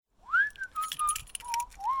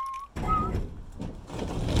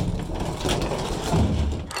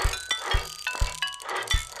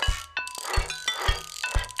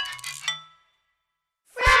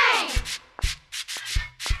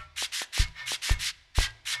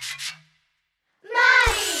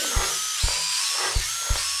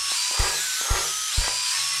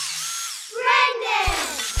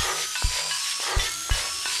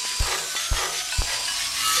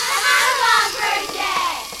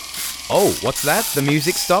Oh, what's that? The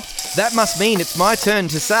music stopped? That must mean it's my turn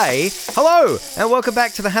to say hello and welcome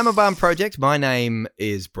back to the Hammerbarn Project. My name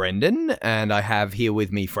is Brendan and I have here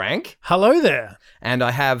with me Frank. Hello there. And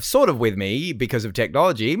I have sort of with me, because of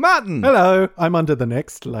technology, Martin. Hello, I'm under the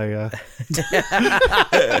next layer.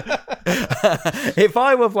 If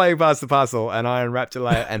I were playing Past the Parcel and I unwrapped a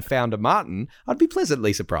layer and found a Martin, I'd be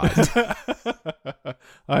pleasantly surprised. Hi,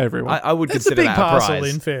 everyone. I would It's a consider big that a parcel,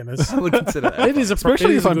 prize. in fairness. I would consider that. It is a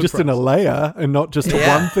Especially if I'm just in a layer and not just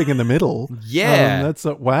one thing in the middle. Yeah. That's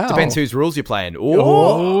wow. Depends whose rules you're playing.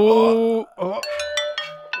 Oh.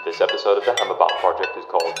 This episode of the Hammerbarn Project is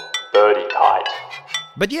called BIRDIE, KITE.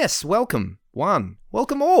 But yes, welcome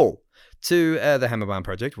all to the Hammerbarn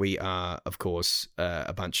Project. We are, of course,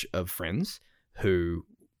 a bunch of friends who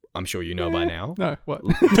I'm sure you know by now. No, what?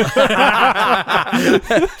 We're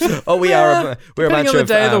a bunch on the of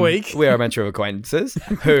day of the week. We are a bunch of acquaintances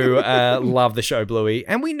who love the show Bluey,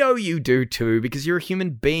 and we know you do too because you're a human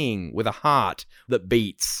being with a heart that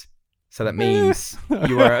beats. So that means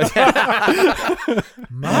you are.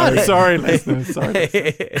 No, sorry, listeners. Sorry.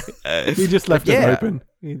 He just left it open.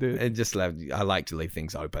 He did. It just left. I like to leave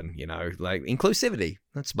things open. You know, like inclusivity.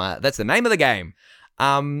 That's the name of the game.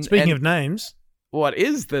 Speaking of names, what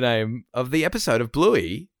is the name of the episode of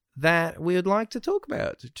Bluey that we would like to talk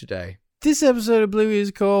about today? this episode of Bluey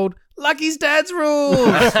is called Lucky's Dad's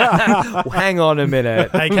Rules. Hang on a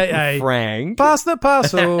minute. AKA Frank. Pass the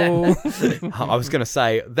Parcel. I was going to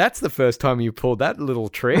say, that's the first time you pulled that little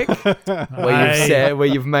trick where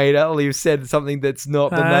you've said something that's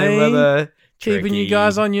not the name of a... Keeping you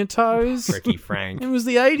guys on your toes. Tricky Frank. It was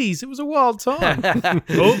the 80s. It was a wild time.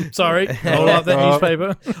 Oh, sorry. Hold up that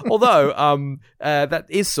newspaper. Although, that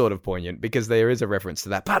is sort of poignant because there is a reference to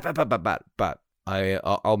that. But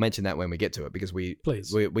I'll mention that when we get to it because we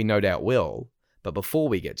no doubt will. But before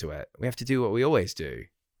we get to it, we have to do what we always do.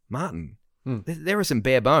 Martin, there are some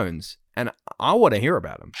bare bones, and I want to hear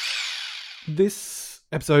about them. This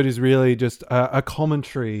episode is really just a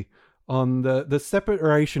commentary on the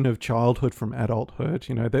separation of childhood from adulthood,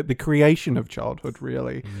 you know, the creation of childhood,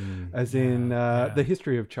 really, as in the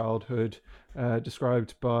history of childhood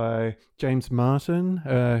described by James Martin,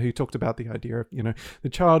 who talked about the idea of, you know, the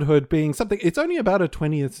childhood being something, it's only about a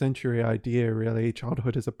 20th century idea, really.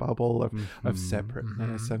 Childhood is a bubble of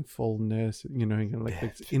separateness and fullness, you know, like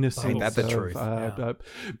it's innocence. Ain't that the truth?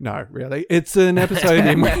 No, really. It's an episode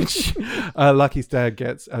in which Lucky's dad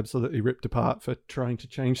gets absolutely ripped apart for trying to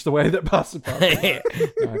change the way that Parcel.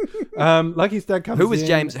 Lucky's dad comes in. Who was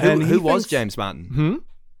James? Who was James Martin?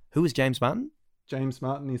 Who was James Martin? James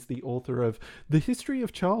Martin is the author of The History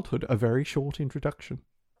of Childhood, a very short introduction.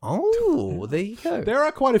 Oh, there you go. There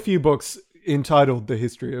are quite a few books entitled The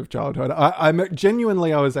History of Childhood. I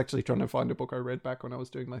was actually trying to find a book I read back when I was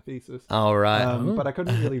doing my thesis. All right. But I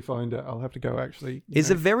couldn't really find it. I'll have to go actually.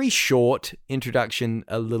 Is a very short introduction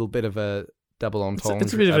a little bit of a double entendre?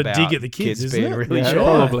 It's a bit of a dig at the kids, isn't being it? really Yeah, short.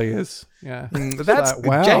 it probably is. Yeah. But that's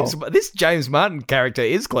wow. This James Martin character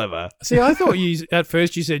is clever. See, I thought at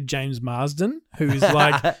first you said James Marsden, who's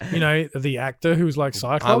like, you know, the actor who's like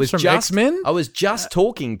Cyclops from X-Men. I was just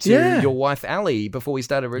talking to your wife, Ali, before we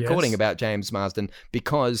started recording about James Marsden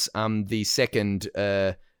because the second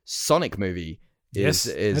Sonic movie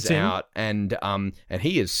is out, and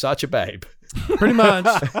he is such a babe. Pretty much.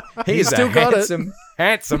 He's still got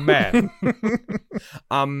handsome man.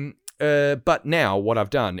 But now what I've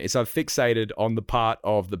done is I've fixated on the part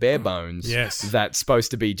of the bare bones that's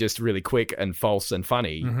supposed to be just really quick and false and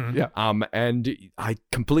funny. Yeah. And I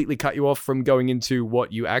completely cut you off from going into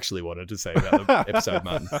what you actually wanted to say about the episode,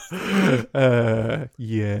 Martin.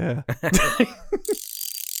 Yeah.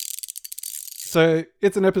 So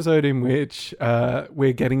it's an episode in which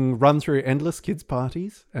we're getting run through endless kids'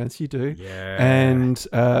 parties, as you do. Yeah. And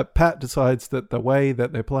Pat decides that the way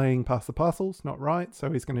that they're playing Pass the Parcel's not right, so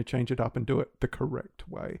he's going to change it up and do it the correct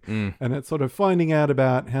way. And it's sort of finding out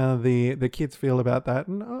about how the kids feel about that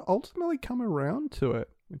and ultimately come around to it,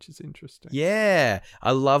 which is interesting. Yeah.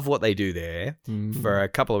 I love what they do there for a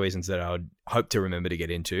couple of reasons that I would hope to remember to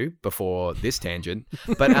get into before this tangent.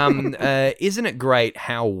 But isn't it great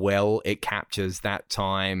how well it captures that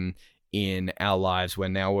time in our lives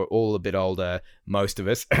when now we're all a bit older, most of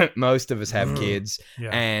us have kids,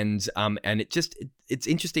 and it's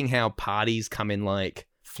interesting how parties come in like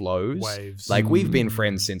flows. Waves. Like we've been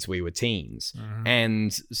friends since we were teens,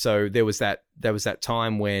 and so there was that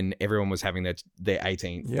time when everyone was having their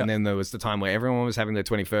 18th, and then there was the time where everyone was having their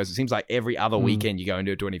 21st. It seems like every other weekend you go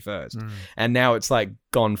into a 21st, and now it's like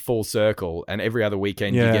gone full circle, and every other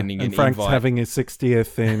weekend you're getting an Frank's invite. having his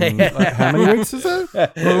 60th in like, how many weeks is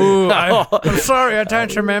it? Ooh, I'm sorry, I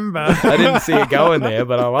don't remember. I didn't see it going there,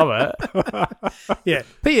 but I love it. Yeah.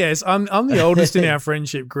 P.S. I'm the oldest in our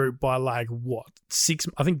friendship group by like what 6?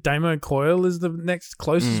 I think Damo Coyle is the next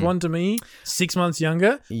closest one to me. 6 months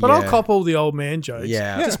younger, but I'll cop all the old man jokes.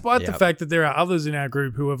 Yeah. Despite the fact that there are others in our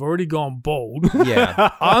group who have already gone bald.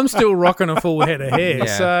 Yeah. I'm still rocking a full head of hair,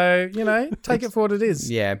 Yeah. so take it for what it is.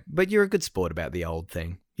 Yeah, but you're a good sport about the old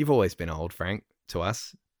thing. You've always been old, Frank, to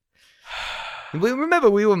us. We remember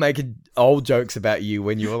we were making old jokes about you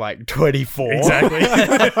when you were like 24. Exactly.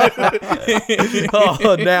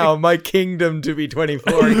 Oh, now my kingdom to be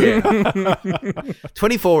 24 again.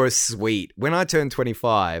 24 is sweet. When I turned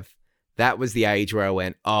 25, that was the age where I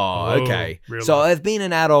went, okay. So I've been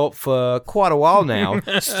an adult for quite a while now,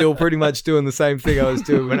 still pretty much doing the same thing I was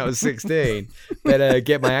doing when I was 16. Better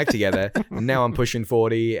get my act together. And now I'm pushing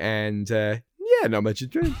 40 and not much has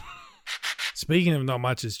changed. Speaking of not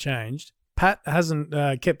much has changed, Pat hasn't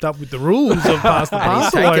kept up with the rules of Pass the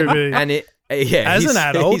Parcel as an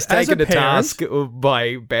adult, he's taken as a a task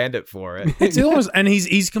by Bandit for it. It's almost, and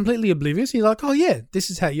he's completely oblivious. He's like, oh yeah, this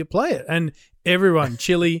is how you play it, and everyone,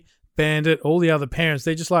 Chili, Bandit, all the other parents,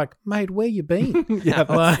 they're just like, mate, where you been? Yeah,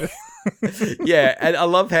 and I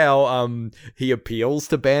love how he appeals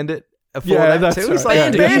to Bandit. For Yeah, that that's too. right. He's like,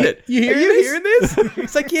 Yeah. Bandit, are you this? hearing this?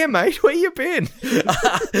 He's like, yeah, mate, where you been?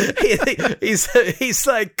 He's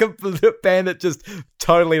like, Bandit just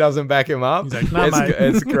totally doesn't back him up. He's like, no, mate.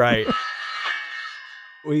 It's great.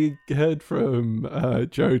 We heard from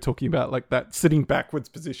Joe talking about like that sitting backwards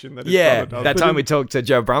position that his Yeah, brother does. that But time we talked to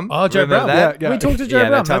Joe Brum. Oh, Joe Remember Brum. that? Yeah. We talked to Joe Yeah,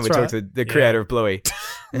 Brum. that time That's we right. talked to the creator of Bluey.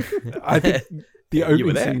 I think the You were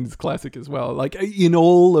opening there. scene is classic as well. Like in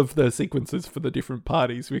all of the sequences for the different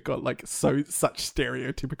parties, we've got like such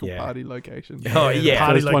stereotypical party locations. Oh, yeah. The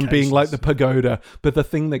Party first one being locations. like the pagoda, but the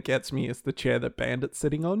thing that gets me is the chair that Bandit's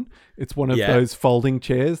sitting on. It's one of those folding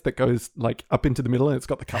chairs that goes like up into the middle, and it's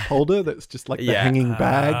got the cup holder that's just like the hanging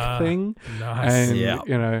bag thing. Nice.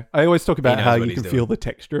 And I always talk about knows how what you he's can feel doing. the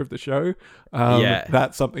texture of the show. Yeah.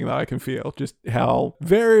 That's something that I can feel, just how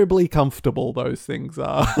variably comfortable those things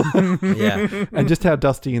are. Yeah. And just how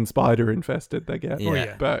dusty and spider infested they get.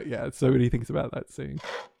 Yeah. But so many things about that scene.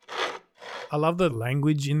 I love the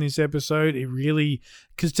language in this episode. It really,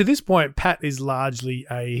 because to this point, Pat is largely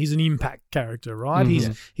he's an impact character, right?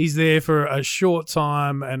 He's there for a short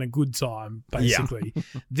time and a good time, basically.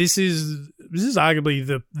 This is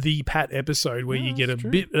arguably the Pat episode where you get a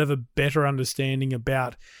bit of a better understanding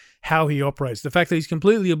about how he operates. The fact that he's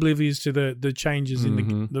completely oblivious to the changes in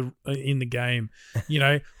the game.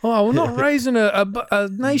 We're not raising a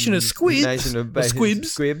nation of squids. Nation of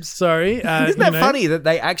squibs. Sorry. Isn't that funny that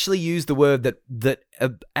they actually use the word that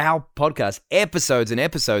our podcast episodes and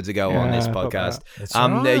episodes ago on this podcast? That's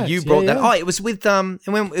right. You brought that. Yeah. Oh, it was with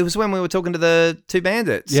it was when we were talking to the two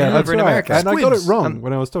bandits Yeah, over in right. America. And I got it Squibs. wrong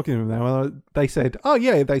when I was talking to them. They said, "Oh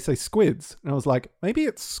yeah, they say squids," and I was like, "Maybe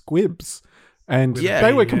it's squibs." And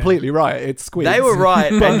they were completely right. It's squids. They were right,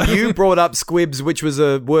 and you brought up squibs, which was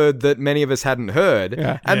a word that many of us hadn't heard.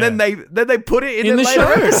 Yeah. And then they put it in the later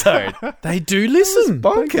show. episode. They do listen.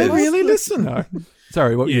 bonkers. They really listen. No.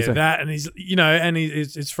 Sorry, what were you saying? That, and he's,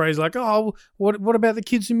 it's phrased like, oh, what about the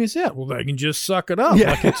kids who miss out? Well, they can just suck it up.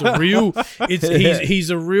 Yeah. Like it's a real, he's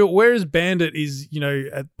a real, whereas Bandit is,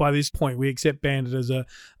 by this point, we accept Bandit as a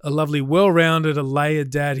lovely, well-rounded, a layered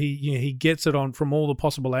dad. He gets it on from all the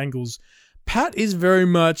possible angles. Pat is very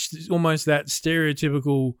much almost that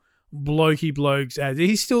stereotypical blokey blokes.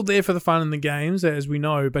 He's still there for the fun and the games, as we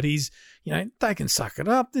know, but he's, they can suck it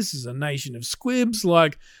up. This is a nation of squibs,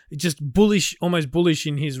 like just bullish, almost bullish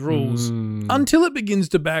in his rules until it begins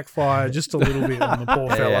to backfire just a little bit on the poor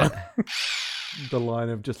fella. The line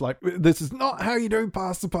of just like, this is not how you do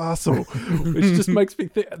pass the parcel, which just makes me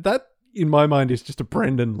think that in my mind is just a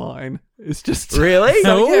Brendan line. It's just Really?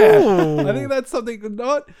 Yeah, I think that's something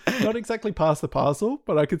not exactly pass the parcel,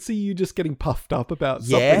 but I could see you just getting puffed up about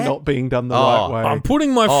something not being done the right way. I'm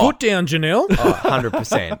putting my foot down, Janelle.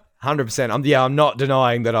 100%. 100%. I'm not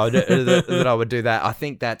denying that I would do that. I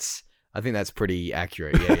think that's I think that's pretty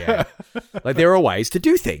accurate. Yeah. Like there are ways to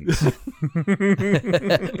do things.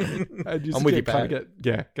 I'm with you, Pat.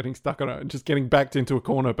 Getting stuck on it and just getting backed into a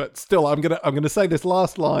corner. But still, I'm gonna say this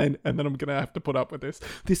last line, and then I'm gonna have to put up with this.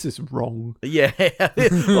 This is wrong. Yeah.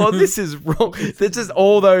 Oh, this is wrong. This is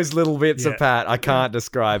all those little bits of Pat. I can't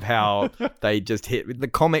describe how they just hit the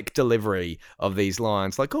comic delivery of these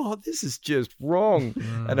lines. Like, oh, this is just wrong,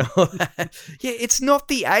 and all that. Yeah, it's not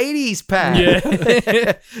the 80s, Pat.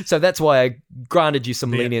 Yeah. So that's why I granted you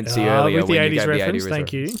some leniency earlier with the when 80s you gave reference. the 80s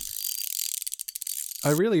Thank reference. you.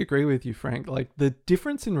 I really agree with you, Frank. Like the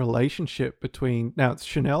difference in relationship between now it's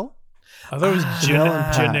Chanel. I thought it was Janelle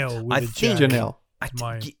and Pat. Janelle. With I a think J. Janelle.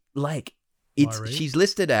 She's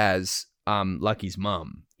listed as Lucky's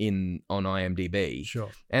mum on IMDb. Sure.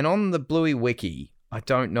 And on the Bluey Wiki, I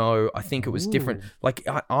don't know. I think it was different. Like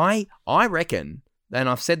I reckon, and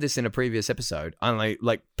I've said this in a previous episode.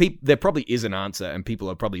 There probably is an answer, and people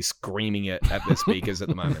are probably screaming it at their speakers at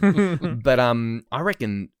the moment. But I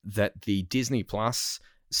reckon that the Disney Plus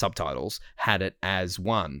subtitles had it as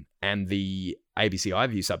one, and the ABC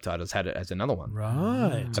iView subtitles had it as another one.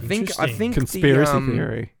 Right. I think Conspiracy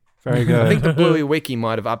theory. Very good. I think the Bluey Wiki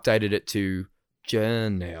might have updated it to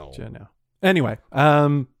Janelle. Anyway,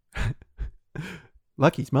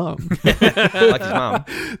 Lucky's mum. Lucky's mum.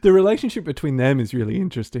 The relationship between them is really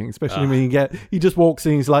interesting, especially when he just walks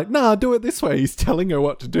in, he's like, nah, do it this way. He's telling her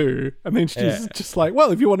what to do. And then she's just like,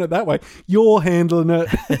 well, if you want it that way, you're handling it.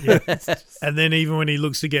 And then even when he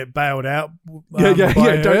looks to get bailed out by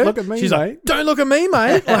her, don't look at me, she's mate. like, don't look at me,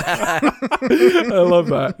 mate. I love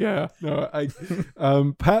that. Yeah.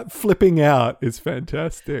 No, Pat flipping out is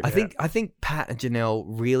fantastic. I think Pat and Janelle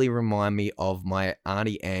really remind me of my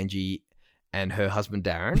Auntie Angie and her husband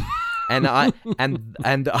Darren, and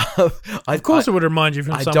of course it would remind you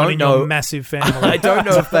from someone in your massive family. I don't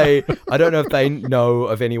know if they know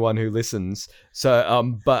of anyone who listens.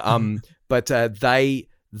 So, but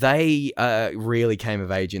they really came of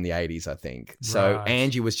age in the 80s, I think. So Right.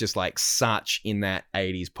 Angie was just like such in that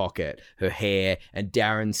 80s pocket, her hair, and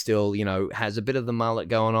Darren still, has a bit of the mullet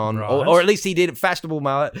going on, Right. or at least he did a fashionable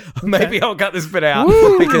mullet. Maybe I'll cut this bit out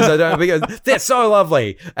because they're so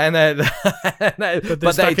lovely, and then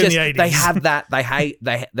but they have that.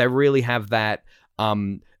 They really have that.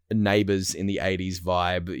 Neighbors in the 80s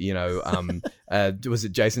vibe, was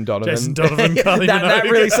it Jason Donovan? Jason Donovan, that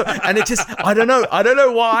really, and it just, I don't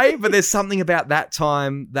know why, but there's something about that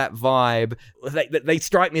time, that vibe. They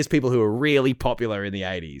strike me as people who are really popular in the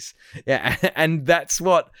 80s. Yeah, and that's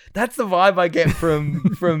the vibe I get from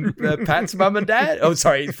Pat's mum and dad. Oh,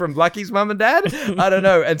 sorry, from Lucky's mum and dad. I don't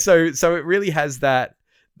know, and so it really has that.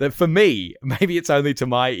 That for me, maybe it's only to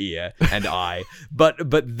my ear and eye, but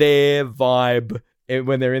their vibe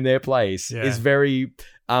when they're in their place is very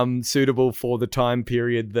suitable for the time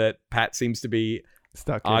period that Pat seems to be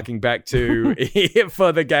arcing back to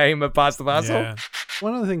for the game of Pass the Parcel. Yeah.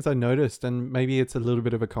 One of the things I noticed, and maybe it's a little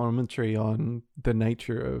bit of a commentary on the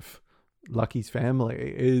nature of Lucky's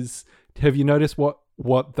family, is have you noticed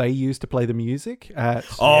what they use to play the music at?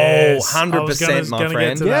 Oh, Yes. 100%, my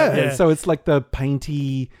friend. Yeah, so it's like the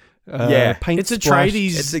painty... paint it's a splash.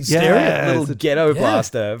 tradies. It's a little ghetto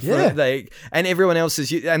blaster. Yeah. And everyone else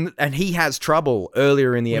is, and he has trouble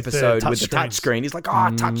earlier in the episode with the touch screen. He's like,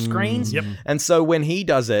 touch screens. Yep. And so when he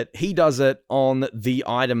does it on the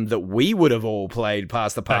item that we would have all played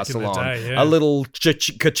Pass the Parcel on, a little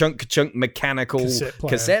ka-chunk mechanical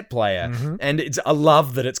cassette player. Mm-hmm. And I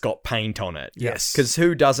love that it's got paint on it. Yes. Because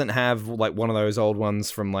who doesn't have like one of those old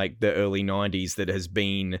ones from like the early 90s that has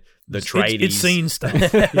been the tradies? It's seen stuff.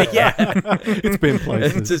 It's been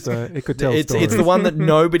places. It could tell stories. It's the one that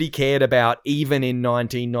nobody cared about even in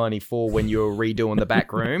 1994 when you were redoing the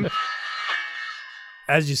back room.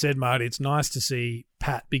 As you said, Marty, it's nice to see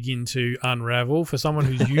Pat begin to unravel for someone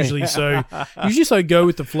who's usually so go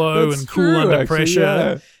with the flow. That's and cool true, under actually, pressure.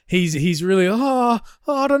 yeah. He's really I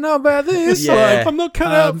don't know about this. Yeah. I'm not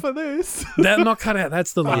cut out for this. Not cut out.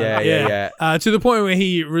 That's the line. Yeah. To the point where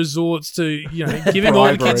he resorts to giving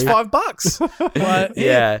all the kids $5.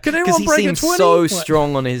 Like, can anyone he break a seems 20? so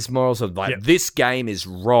strong on his morals of this game is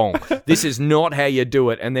wrong. This is not how you do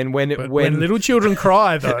it. And then when little children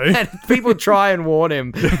cry though, and people try and warn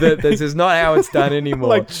him that this is not how it's done anymore.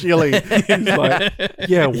 Like chili. He's like,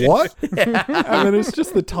 what? And then it's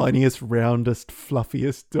just the tiniest, roundest,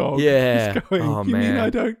 fluffiest dog. Yeah. He's going, you mean I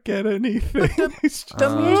don't get anything?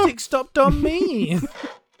 the music stopped on me.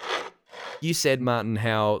 You said, Martin,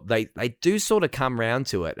 how they do sort of come round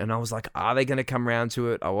to it. And I was like, are they going to come round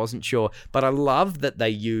to it? I wasn't sure. But I love that they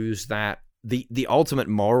use that. The ultimate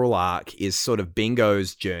moral arc is sort of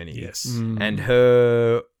Bingo's journey. Yes. And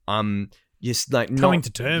her just like Coming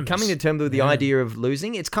to terms with the idea of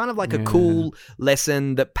losing. It's kind of like a cool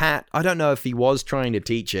lesson that Pat, I don't know if he was trying to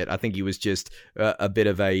teach it. I think he was just a bit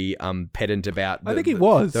of a pedant about I think he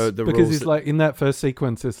was, the because rules he's like, in that first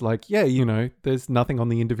sequence, it's like, there's nothing on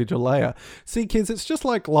the individual layer. See, kids, it's just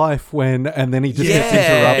like life when, and then he just gets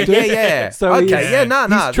interrupted. Yeah. So okay,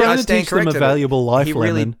 he's trying to teach them a valuable life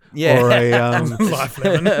lemon. Or a life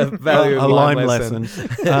lemon. a lime lesson.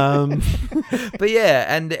 But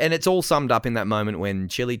yeah, and it's all summed up in that moment when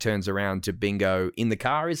Chili turns around to Bingo in the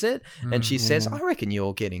car, is it? And she says, I reckon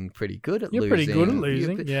you're getting pretty good at losing. You're pretty good at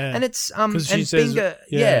losing, yeah. And it's, because she and says, Bingo,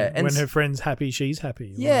 and when her friend's happy, she's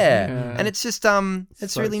happy. And it's just,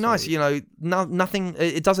 it's so really nice, nothing,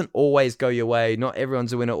 it doesn't always go your way. Not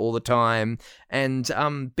everyone's a winner all the time. And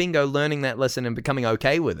Bingo learning that lesson and becoming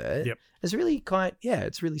okay with it is really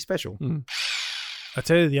it's really special. I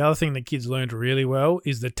tell you, the other thing that kids learned really well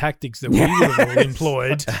is the tactics that we would have all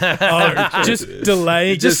employed. Just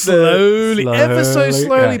delay, just slowly, ever so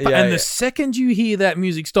slowly. And the second you hear that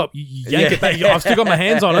music stop, you yank it back. I've still got my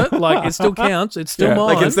hands on it. Like, it still counts. It's still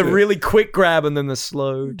mine. Like, it's the really quick grab and then the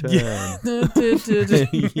slow turn.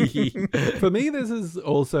 For me, this is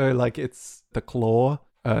also like, it's the claw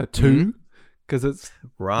 2, because it's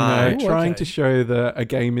trying to show that a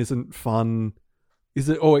game isn't fun.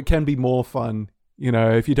 Or it can be more fun.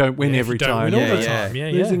 If you don't win every time.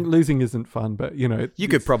 Losing isn't fun, but you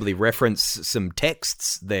could probably reference some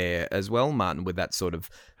texts there as well, Martin, with that sort of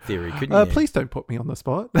theory, couldn't you? Please don't put me on the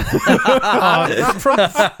spot.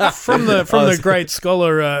 From the great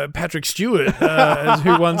scholar Patrick Stewart,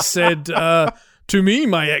 who once said, "To me,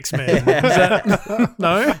 my X-Men."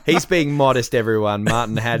 No? He's being modest, everyone.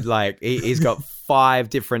 Martin had he's got 5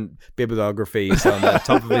 different bibliographies on the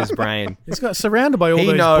top of his brain. He's got surrounded by all those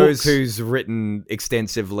books. He knows who's written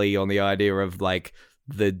extensively on the idea of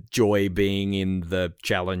the joy being in the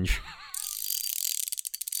challenge.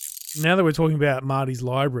 Now that we're talking about Marty's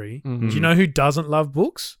library, do you know who doesn't love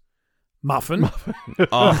books? Muffin. And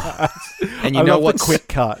I love the quick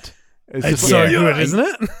cut. It's so good, isn't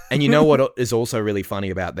it? And you know what is also really funny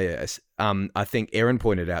about this? I think Erin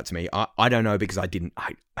pointed out to me. I don't know, because I didn't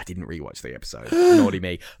rewatch the episode. Naughty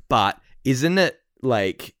me. But isn't it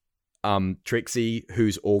Trixie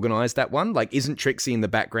who's organised that one? Isn't Trixie in the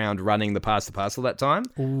background running the Pass the Parcel that time?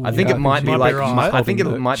 Ooh, I think it might be like. right. I think it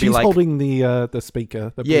might be she's like holding the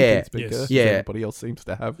speaker, the Bluetooth speaker. Yes. Everybody else seems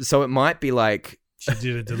to have. So it might be like. She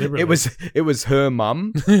did it deliberately. It was her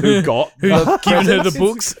mum who got given her the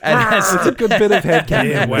books. And it's a good bit of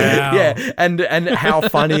headcanon. Wow. Yeah, and how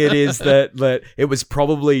funny it is that it was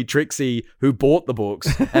probably Trixie who bought the books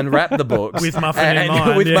and wrapped the books with Muffin in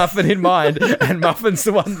mind. With Muffin in mind, and Muffin's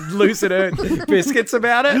the one losing her biscuits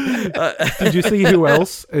about it. Did you see who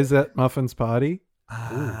else is at Muffin's party?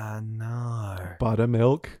 No.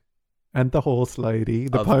 Buttermilk. And the horse lady,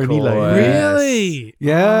 the Of pony course. lady. Really?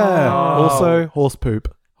 Yeah. Oh. Also, horse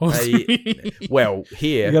poop. Well,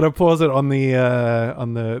 here You got to pause it on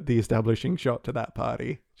the establishing shot to that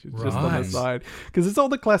party. Just on the side, because it's all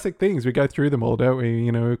the classic things. We go through them all, don't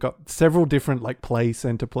we? We've got several different play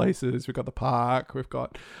center places. We've got the park. We've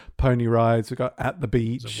got pony rides. We've got at the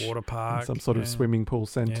beach, There's a water park, some sort of swimming pool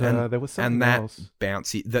center. Yeah. There was something and that else.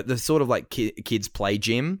 bouncy, the sort of kids play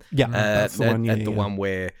gym. Yeah, that's the one. The one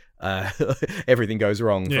where everything goes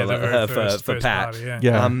wrong for Pat. Party,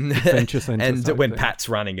 Adventure Center and side when thing. Pat's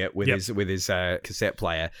running it with his cassette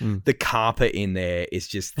player, the carpet in there is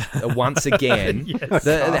just once again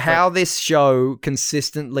how this show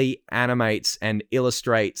consistently animates and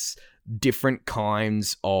illustrates different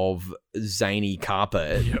kinds of zany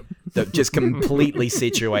carpet that just completely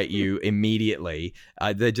situate you immediately.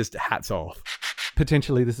 They're just hats off.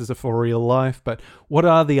 Potentially, this is a for real life, but what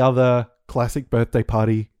are the other classic birthday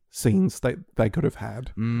party scenes they could have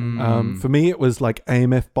had? For me, it was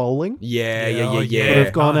AMF bowling. Yeah. Could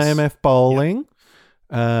have gone AMF bowling.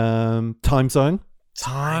 Time Zone.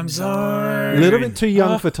 Time Zone. A little bit too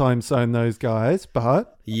young for Time Zone, those guys,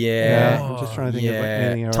 but I'm just trying to think of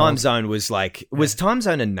anything else. Time Zone was was Time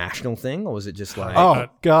Zone a national thing, or was it just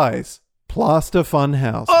guys, Plaster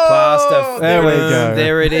Funhouse. Plaster? There we go.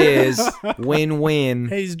 There it is. Win-win.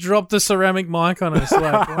 He's dropped the ceramic mic on us.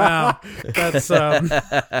 Wow, that's You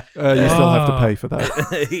still have to pay for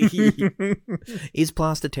that. Is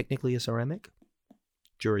plaster technically a ceramic?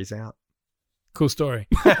 Jury's out. Cool story.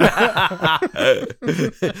 I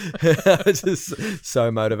was just so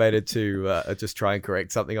motivated to just try and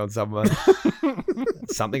correct something on someone.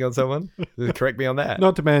 Correct me on that.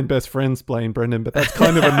 Not to man best friends blame Brendan, but that's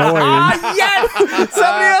kind of annoying. Yes!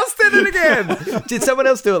 Somebody else did it again. Did someone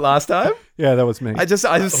else do it last time? Yeah, that was me. I just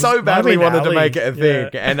so badly wanted to make it a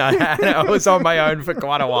thing, and I was on my own for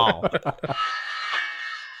quite a while.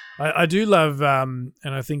 I do love, and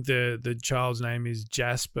I think the child's name is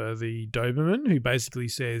Jasper, the Doberman, who basically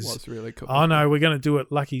says, What's really cool. "Oh no, we're going to do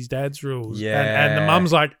it Lucky's dad's rules." Yeah. And the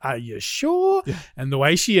mum's like, "Are you sure?" Yeah. And the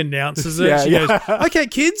way she announces it, she goes, "Okay,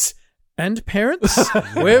 kids and parents,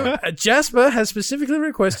 Jasper has specifically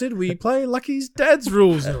requested we play Lucky's dad's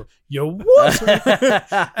rules." You what?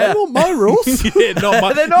 I want my rules. Yeah,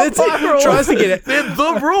 They're not my rules. Tries to get it. They're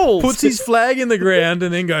the rules. Puts his flag in the ground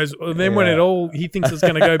and then goes. And then when he thinks it's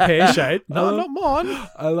going to go pear shaped. No, not mine.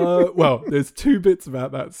 Well, there's two bits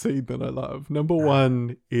about that scene that I love. Number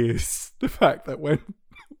one is the fact that when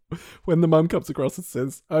the mum comes across and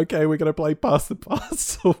says, "Okay, we're going to play Pass the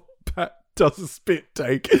Parcel," Pat does a spit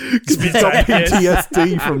take because he's got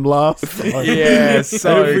PTSD from last time. Yeah,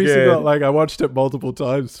 so good. I watched it multiple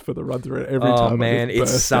times for the run through it every time. Oh man,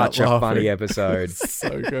 it's such a funny episode.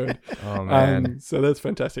 So good. Oh man, so that's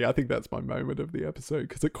fantastic. I think that's my moment of the episode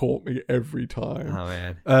because it caught me every time. Oh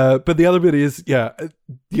man. But the other bit is the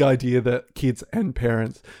idea that kids and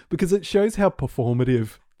parents, because it shows how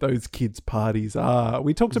performative those kids' parties are.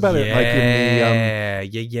 We talked about it in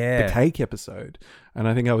the cake episode. And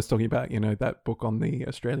I think I was talking about, that book on the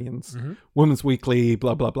Australians, Women's Weekly,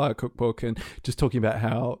 blah, blah, blah, cookbook, and just talking about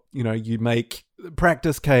how, you make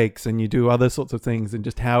practice cakes and you do other sorts of things, and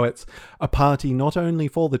just how it's a party not only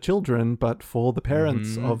for the children, but for the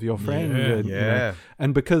parents of your friend.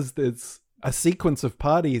 And because there's a sequence of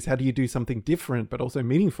parties, how do you do something different, but also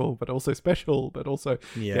meaningful, but also special, but also,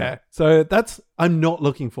 So I'm not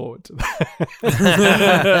looking forward to that.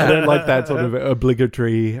 I don't like that sort of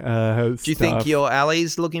obligatory stuff. Do you think your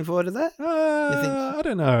Ali's looking forward to that? I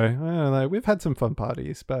don't know. We've had some fun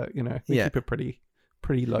parties, but, we keep it pretty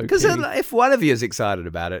low. Because if one of you is excited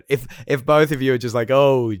about it, if both of you are just like,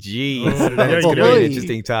 oh, geez, that's going to be an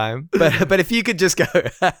interesting time. But if you could just go,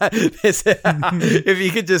 if you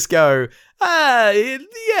could just go,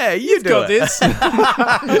 you've got this.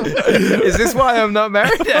 Is this why I'm not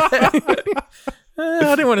married? I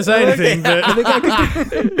didn't want to say anything, but I think I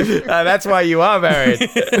could. That's why you are married.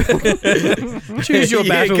 Choose your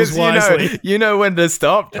battles wisely. You know when to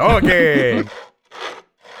stop talking.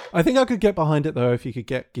 I think I could get behind it though if you could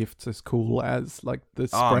get gifts as cool as like the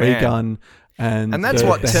spray gun and that's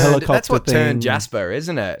what turned Jasper,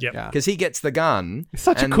 isn't it? Yeah, because he gets the gun. It's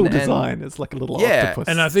such a cool design. It's like a little octopus.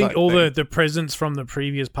 And I think all the presents from the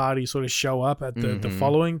previous party sort of show up at the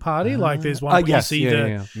following party. Like there's one where you see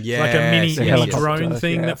like a mini drone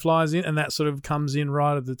thing that flies in, and that sort of comes in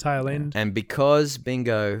right at the tail end. And because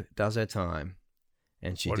Bingo does her time.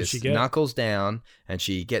 And she just knuckles down, and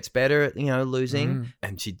she gets better at losing,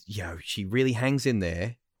 and she really hangs in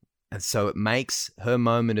there, and so it makes her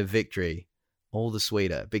moment of victory all the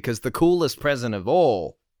sweeter, because the coolest present of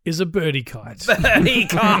all is a birdie kite. Birdie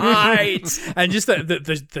kite! And just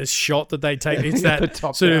the shot that they take, it's that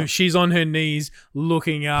sort of, she's on her knees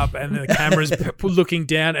looking up and the camera's looking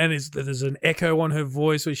down, and there's an echo on her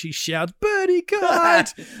voice where she shouts, birdie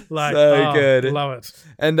kite! Like, so good. Love it.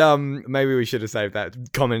 And maybe we should have saved that,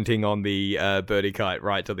 commenting on the birdie kite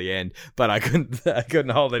right till the end, but I couldn't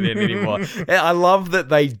hold it in anymore. I love that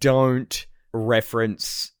they don't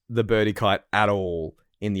reference the birdie kite at all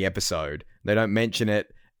in the episode. They don't mention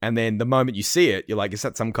it. And then the moment you see it, you're like, is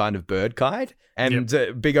that some kind of bird kite? And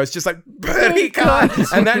Big O's just like, birdie kite!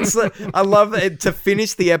 And that's, I love it, to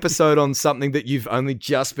finish the episode on something that you've only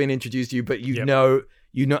just been introduced to, but you know,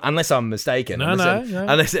 unless I'm mistaken.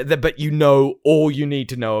 But you know all you need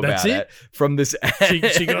to know about it from this.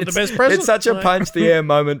 She got the best present. It's such a punch the air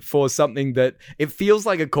moment for something that it feels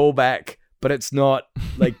like a callback, but it's not.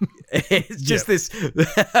 Like, it's just this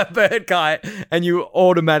bird kite, and you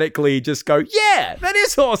automatically just go, yeah, that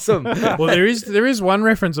is awesome. Well, there is one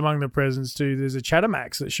reference among the presents too. There's a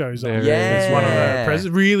Chattermax that shows up. It's one of the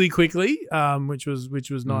presents really quickly, which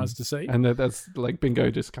was nice to see. And that's like Bingo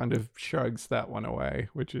just kind of shrugs that one away,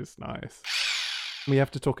 which is nice. We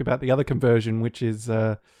have to talk about the other conversion, which is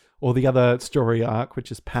or the other story arc,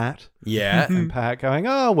 which is Pat. Yeah. And Pat going,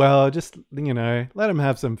 oh, well, just, let him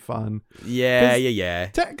have some fun. Yeah.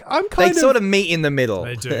 They sort of meet in the middle.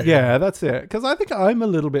 They do. Yeah, that's it. Because I think I'm a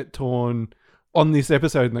little bit torn on this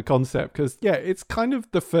episode and the concept. Because, it's kind of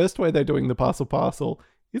the first way they're doing the parcel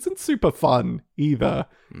isn't super fun either.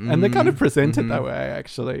 And they kind of present it that way,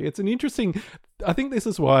 actually. It's an interesting... I think this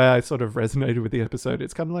is why I sort of resonated with the episode.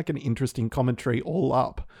 It's kind of like an interesting commentary all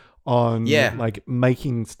up on like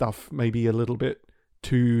making stuff maybe a little bit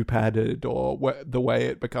too padded or the way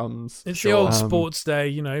it becomes. It's the old sports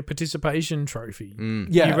day, participation trophy.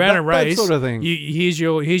 Yeah, you ran a race, that sort of thing. Here's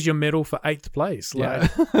your medal for 8th place. Like,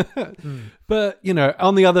 But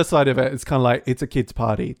on the other side of it, it's kind of like it's a kid's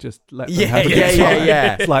party. Just let them have a good time.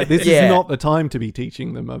 Yeah. It's like this is not the time to be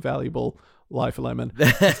teaching them a valuable life lesson.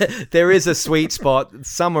 There is a sweet spot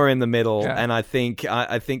somewhere in the middle, and I think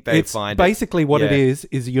they find basically what it is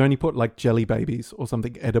you only put like jelly babies or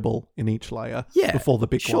something edible in each layer before the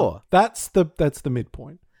big one. That's the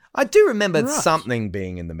midpoint. I do remember something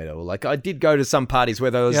being in the middle. Like I did go to some parties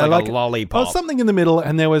where there was like a lollipop. Oh, something in the middle,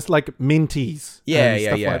 and there was like minties. And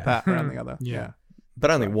stuff like that around the other. Yeah.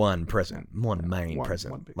 But only one present, one main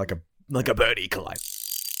present, like a birdie collide.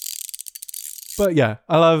 But yeah,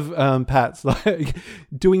 I love Pat's like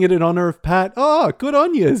doing it in honor of Pat. Oh, good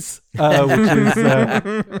on yous, which is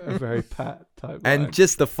a very Pat type. And vibe.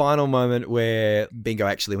 just the final moment where Bingo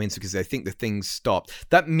actually wins because they think the thing's stopped.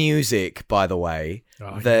 That music, by the way,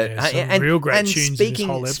 real great tunes in this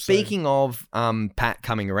whole episode. Speaking of Pat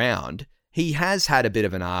coming around, he has had a bit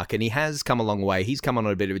of an arc and he has come a long way. He's come on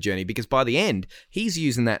a bit of a journey because by the end, he's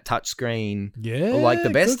using that touchscreen like the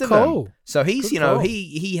best of them. So he's,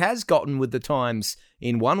 he has gotten with the times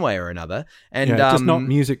in one way or another. And just not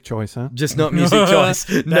music choice, huh? Just not music choice.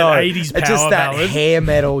 That no, 80s power just that ballad. hair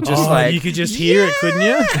metal. Just like you could just hear it, couldn't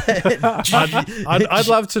you? I'd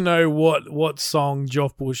love to know what song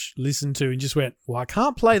Geoff Bush listened to and just went, well, I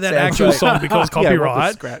can't play that actual song because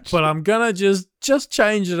copyright, but I'm gonna just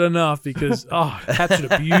change it enough because it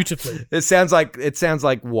captured it beautifully. It sounds like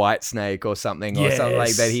Whitesnake or something or something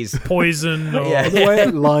like that. He's Poison. Or, the way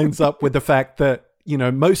it lines up with the fact that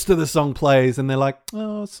most of the song plays and they're like,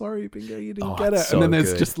 oh, sorry, Bingo, you didn't get it. So and then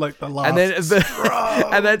there's good. just like the last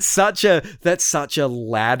and that's such a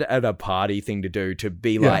lad at a party thing to do, to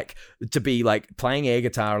be like playing air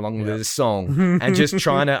guitar along with this song and just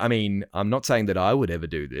trying to, I mean, I'm not saying that I would ever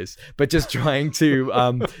do this, but just trying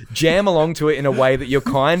to jam along to it in a way that you're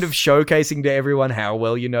kind of showcasing to everyone how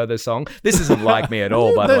well you know the song. This isn't like me at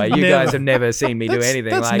all, by the way. You guys have never seen me do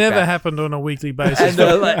anything like that. That's never happened on a weekly basis.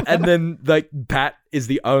 And then Pat is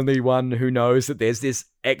the only one who knows that there's this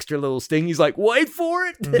extra little sting. He's like, wait for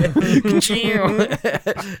it.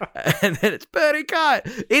 And then it's Birdie Kite.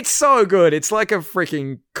 It's so good. It's like a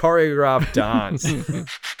freaking choreographed dance.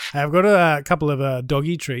 I've got a couple of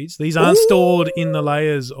doggy treats. These aren't stored in the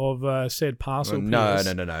layers of said parcel.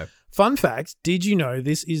 No. Fun fact, did you know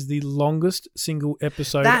this is the longest single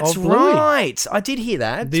episode That's of Bluey? Right. I did hear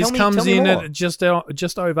that. This tell comes me in more. at just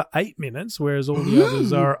over 8 minutes, whereas all the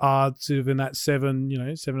others are sort of in that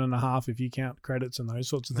 7.5 if you count credits and those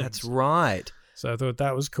sorts of things. That's right. So I thought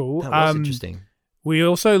that was cool. That was interesting. We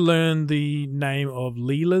also learned the name of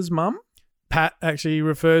Leela's mum. Pat actually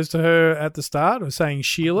refers to her at the start, or saying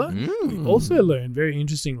Sheila. We also learned, very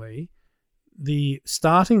interestingly, the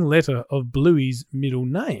starting letter of Bluey's middle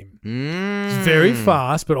name. It's very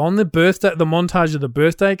fast, but on the montage of the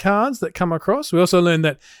birthday cards that come across, we also learned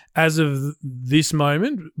that as of this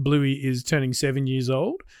moment, Bluey is turning 7 years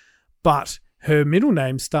old, but her middle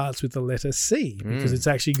name starts with the letter C because it's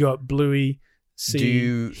actually got Bluey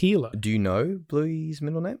C. Healer. Do you know Bluey's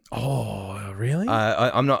middle name? Oh, really?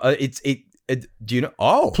 I'm not. Do you know?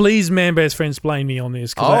 Oh, please, Man Bear's friend, explain me on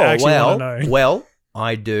this because I actually want to know. Well,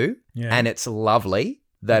 I do, Yeah. and it's lovely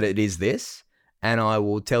that it is this, and I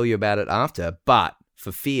will tell you about it after. But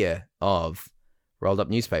for fear of rolled up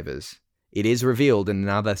newspapers, it is revealed in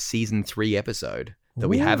another season 3 episode that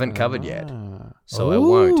we haven't covered yet, so I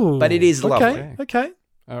won't. But it is lovely. Okay.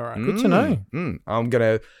 All right. Good to know.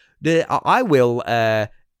 I will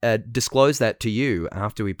disclose that to you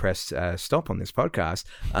after we press stop on this podcast.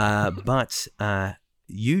 But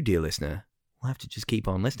you, dear listener, will have to just keep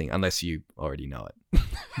on listening unless you already know it.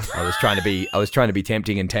 I was trying to be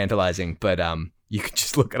tempting and tantalizing, but you can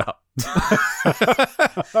just look it up.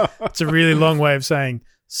 It's a really long way of saying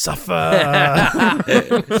suffer.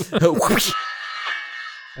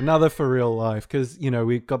 Another for real life, because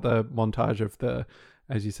we've got the montage of the,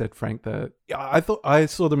 as you said, Frank. I thought I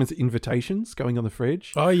saw them as invitations going on the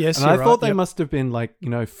fridge. Oh yes, and I thought they must have been like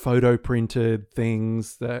photo printed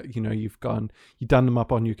things that you've done them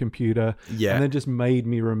up on your computer. Yeah, and it just made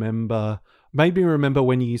me remember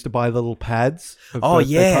when you used to buy the little pads of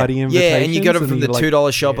party invitations. Yeah, and you got it from the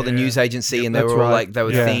 $2 shop or the news agency, and they were all like, they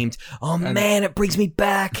were themed. Oh man, it brings me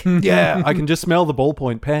back. Yeah, I can just smell the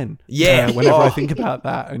ballpoint pen. Yeah, whenever I think about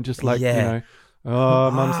that, and just like Oh,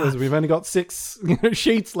 Mum says we've only got 6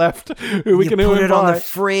 sheets left. Who are we going to invite? You put it on the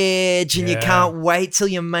fridge and you can't wait till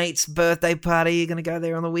your mate's birthday party. You're going to go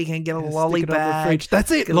there on the weekend, get a lolly bag. That's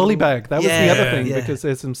it, lolly bag. That was the other thing because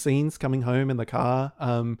there's some scenes coming home in the car.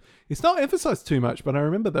 It's not emphasized too much, but I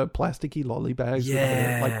remember the plasticky lolly bags.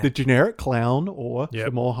 Like the generic clown or the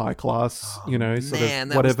more high class, sort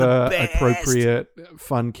of whatever appropriate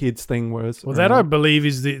fun kids thing was. Well, that I believe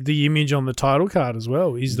is the image on the title card as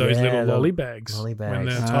well, is those little lolly bags. Lolly bags. When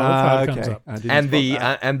the title card comes up. And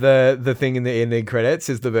the thing in the credits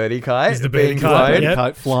is the birdie kite. Is the birdie kite.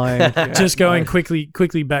 Kite flying. Just going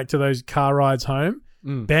quickly back to those car rides home.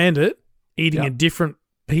 Bandit eating a different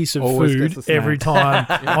piece of Always food every time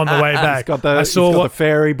on the way back. He's got the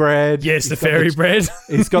fairy bread. Yes, the fairy bread.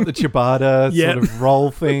 He's got the ciabatta sort of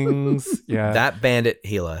roll things. Yeah. That bandit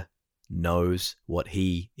healer knows what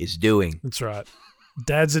he is doing. That's right.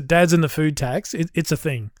 Dad's in the food tax. It's a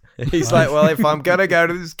thing. He's like, well, if I'm going to go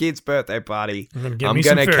to this kid's birthday party, I'm going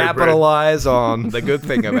to capitalize on the good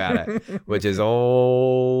thing about it, which is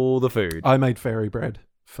all the food. I made fairy bread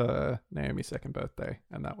for Naomi's second birthday,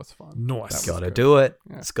 and that was fun. Nice. Got to do it.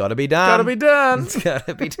 Yeah. It's got to be done. It's got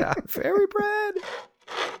to be done. Fairy bread.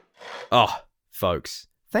 Oh, folks,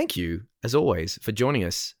 thank you, as always, for joining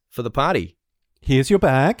us for the party. Here's your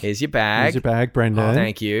bag. Here's your bag, Brendan. Oh,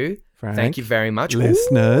 thank you. Frank. Thank you very much.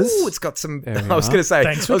 Listeners. Ooh, it's got some... I was going to say...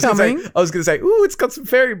 Thanks for coming. I was going to say, ooh, it's got some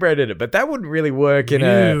fairy bread in it, but that wouldn't really work in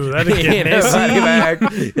that'd get messy. bag.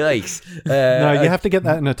 Yikes. No, you have to get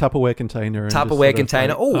that in a Tupperware container. Tupperware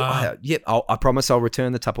container. I promise I'll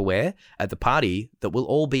return the Tupperware at the party that we'll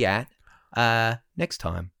all be at next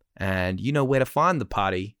time. And you know where to find the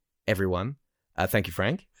party, everyone. Thank you,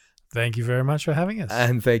 Frank. Thank you very much for having us.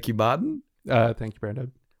 And thank you, Martin. Thank you,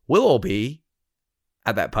 Brandon. We'll all be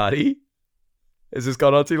at that party. Has this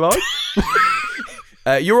gone on too long?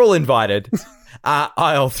 You're all invited.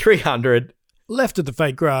 Aisle 300. Left of the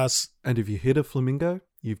fake grass. And if you hit a flamingo,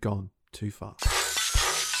 you've gone too far.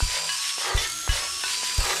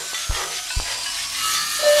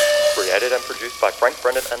 Created and produced by Frank,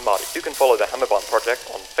 Brendan and Marty. You can follow the Hammerbarn Project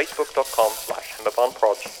on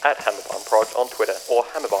facebook.com/HammerbarnProj, at HammerbarnProj on Twitter, or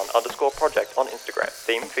Hammerbarn_project on Instagram.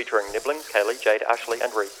 Theme featuring Nibblings, Kaylee, Jade, Ashley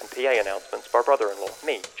and Reese, and PA announcements by brother-in-law,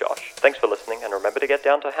 me, Josh. Thanks for listening, and remember to get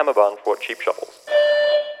down to Hammerbarn for cheap shovels.